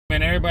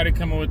Man, everybody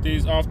coming with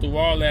these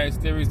off-the-wall ass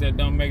theories that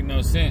don't make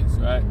no sense,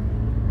 right?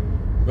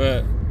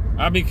 But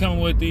I be coming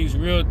with these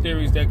real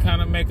theories that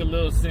kind of make a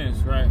little sense,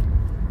 right?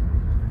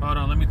 Hold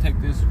on, let me take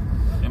this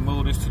and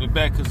move this to the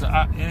back, because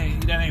that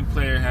ain't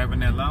player having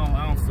that long.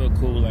 I don't feel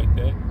cool like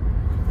that.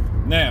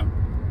 Now,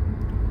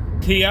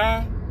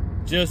 T.I.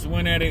 just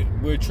went at it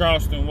with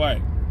Charleston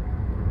White,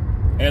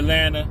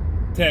 Atlanta,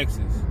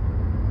 Texas.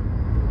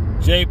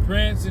 Jay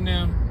Prince and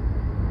them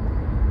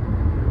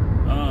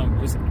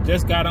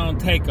just got on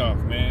takeoff,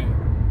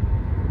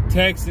 man.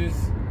 Texas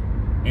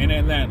and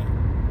Atlanta.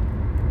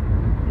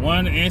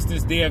 One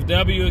instance,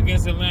 DFW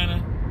against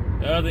Atlanta.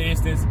 The other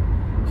instance,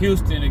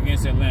 Houston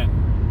against Atlanta.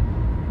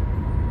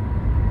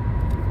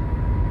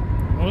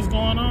 What's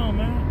going on,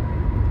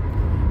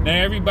 man? Now,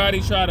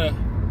 everybody try to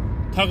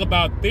talk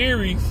about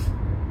theories.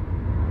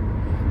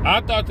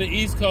 I thought the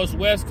East Coast,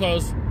 West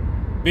Coast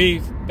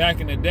beef back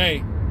in the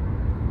day,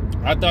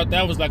 I thought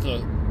that was like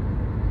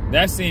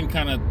that seemed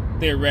kind of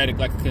theoretic,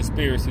 like a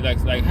conspiracy. Like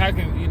how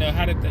can,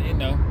 how did they,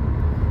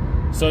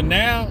 So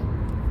now,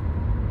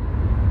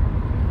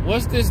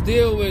 what's this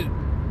deal with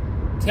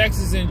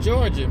Texas and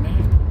Georgia,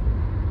 man?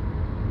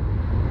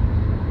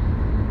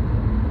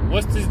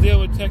 What's this deal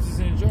with Texas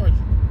and Georgia?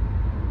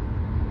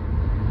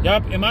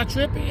 Y'all, am I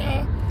tripping,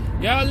 y'all?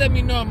 Y'all let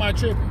me know, am I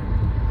tripping?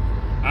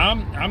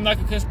 I'm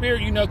like a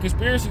conspiracy,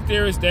 conspiracy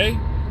theorists, they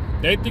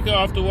think of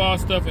off the wall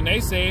stuff and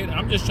they say it.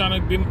 I'm just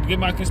trying to get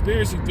my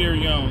conspiracy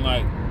theory on,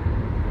 like,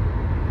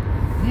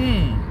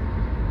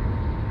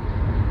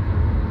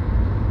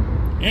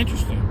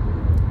 interesting.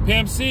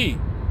 Pimp C,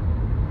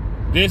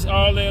 this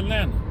all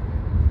Atlanta.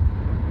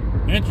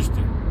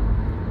 Interesting.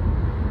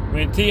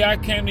 When T.I.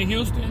 came to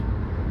Houston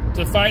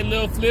to fight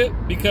Lil Flip,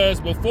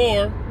 because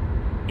before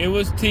it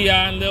was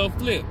T.I. and Lil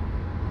Flip.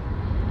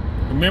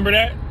 Remember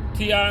that?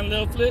 T.I. and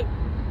Lil Flip?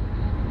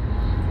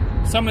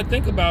 Something to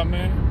think about,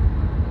 man.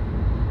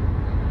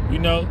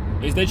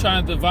 Is they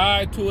trying to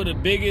divide two of the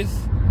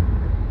biggest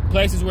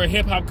places where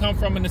hip-hop come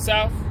from in the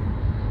South?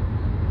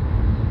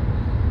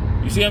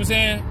 You see what I'm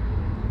saying?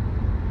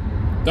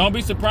 Don't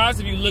be surprised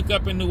if you look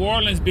up in New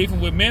Orleans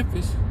beefing with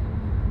Memphis.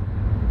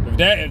 If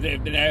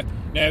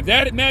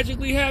that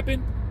magically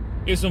happened,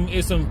 if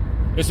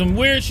some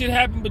weird shit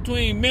happened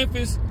between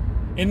Memphis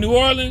and New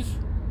Orleans,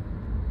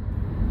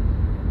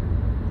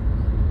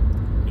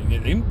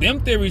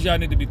 them theories y'all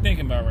need to be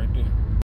thinking about right there.